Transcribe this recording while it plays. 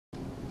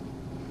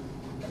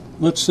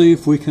let's see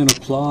if we can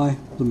apply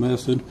the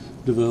method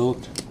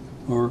developed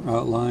or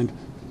outlined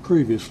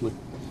previously.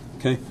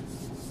 Okay,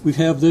 we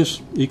have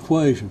this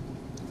equation.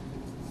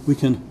 We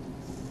can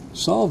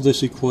solve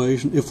this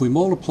equation if we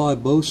multiply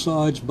both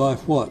sides by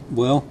what?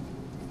 Well,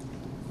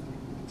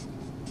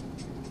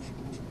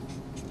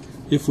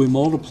 if we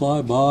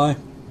multiply by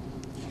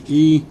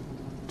e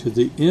to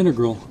the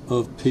integral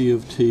of p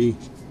of t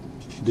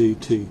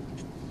dt.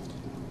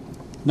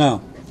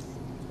 Now,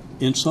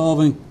 in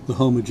solving the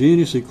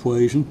homogeneous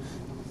equation,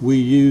 we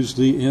use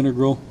the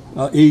integral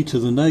e to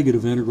the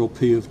negative integral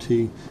p of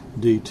t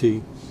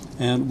dt,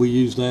 and we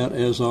use that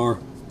as our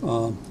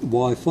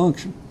y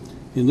function.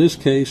 In this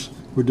case,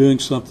 we're doing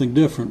something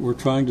different. We're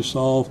trying to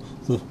solve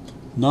the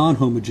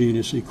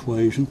non-homogeneous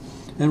equation,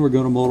 and we're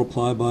going to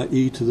multiply by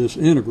e to this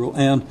integral,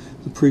 and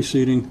the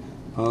preceding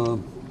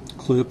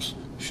clips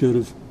should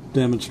have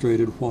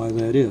demonstrated why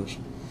that is.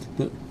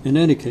 But in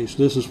any case,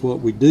 this is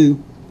what we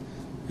do,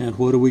 and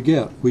what do we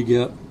get? We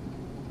get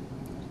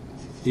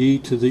e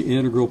to the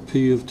integral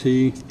p of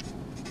t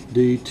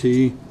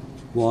dt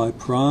y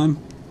prime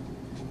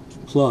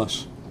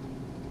plus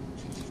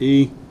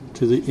e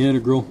to the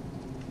integral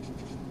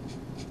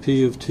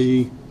p of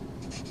t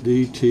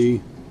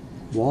dt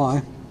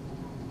y,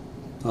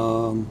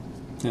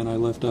 and I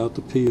left out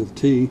the p of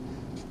t,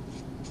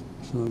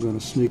 so I'm going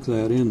to sneak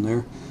that in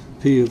there.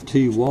 P of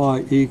t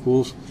y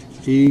equals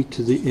e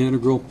to the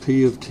integral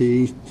p of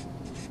t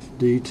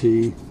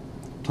dt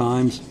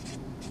times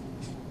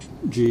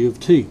g of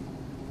t.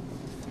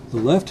 The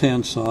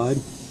left-hand side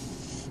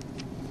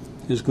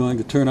is going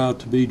to turn out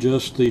to be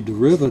just the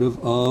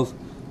derivative of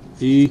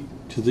e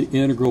to the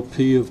integral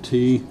p of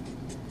t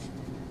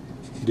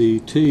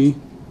dt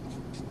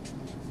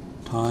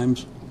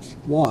times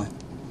y,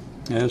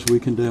 as we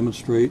can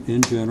demonstrate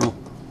in general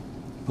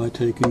by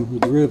taking the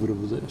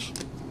derivative of this.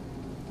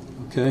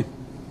 Okay,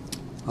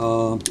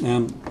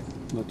 and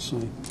let's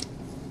say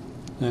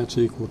that's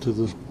equal to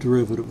the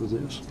derivative of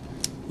this.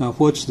 Now,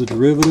 what's the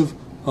derivative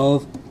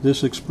of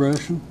this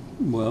expression?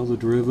 Well, the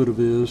derivative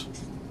is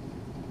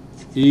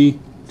e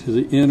to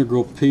the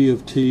integral p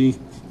of t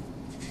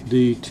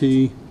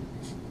dt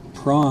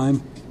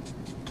prime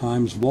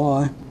times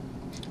y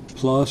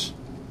plus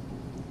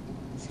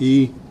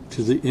e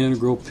to the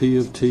integral p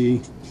of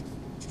t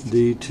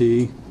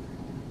dt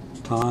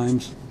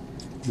times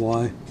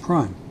y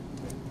prime.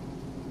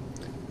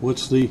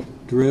 What's the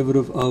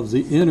derivative of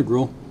the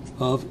integral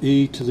of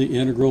e to the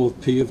integral of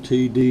p of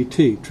t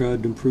dt?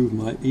 Tried to improve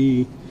my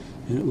e,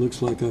 and it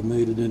looks like I've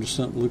made it into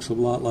something that looks a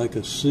lot like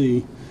a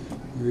C,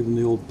 or even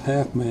the old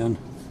Pac-Man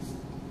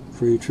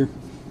creature.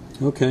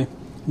 Okay,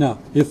 now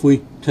if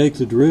we take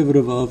the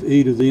derivative of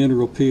e to the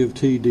integral p of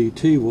t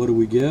dt, what do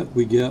we get?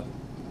 We get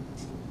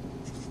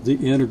the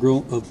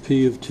integral of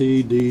p of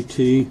t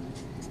dt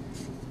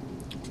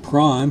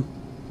prime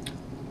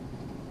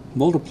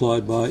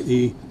multiplied by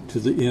e to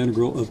the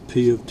integral of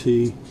p of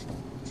t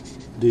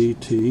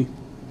dt.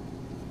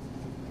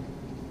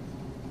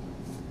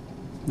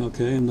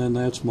 Okay, and then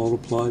that's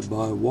multiplied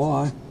by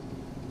y,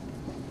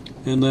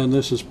 and then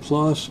this is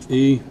plus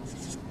e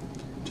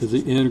to the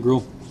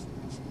integral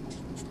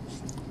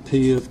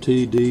p of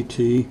t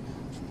dt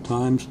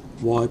times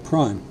y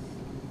prime.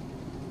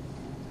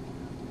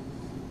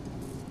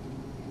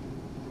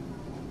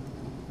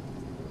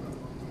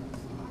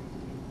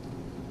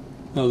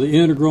 Now the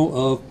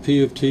integral of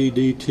p of t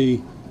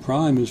dt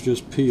prime is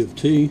just p of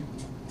t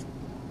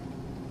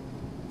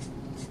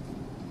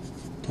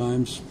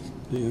times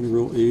the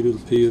integral e to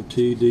the p of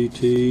t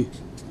dt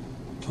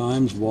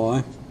times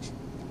y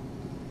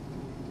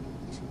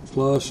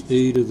plus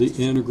e to the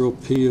integral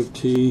p of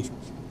t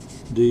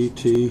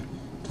dt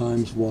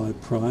times y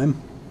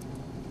prime.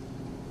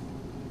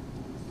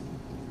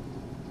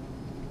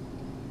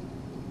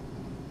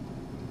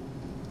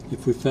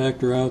 If we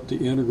factor out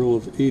the integral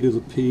of e to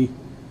the p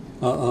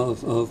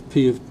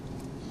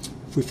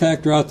if we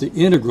factor out the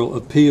integral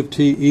of p of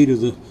t e to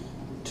the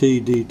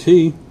t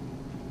dt,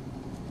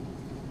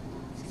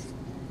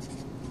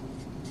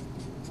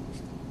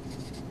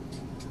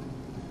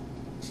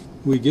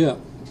 we get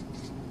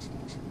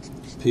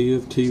p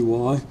of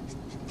ty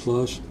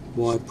plus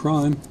y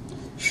prime,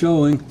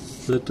 showing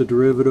that the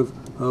derivative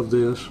of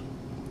this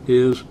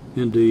is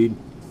indeed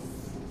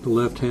the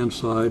left-hand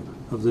side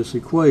of this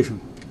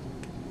equation.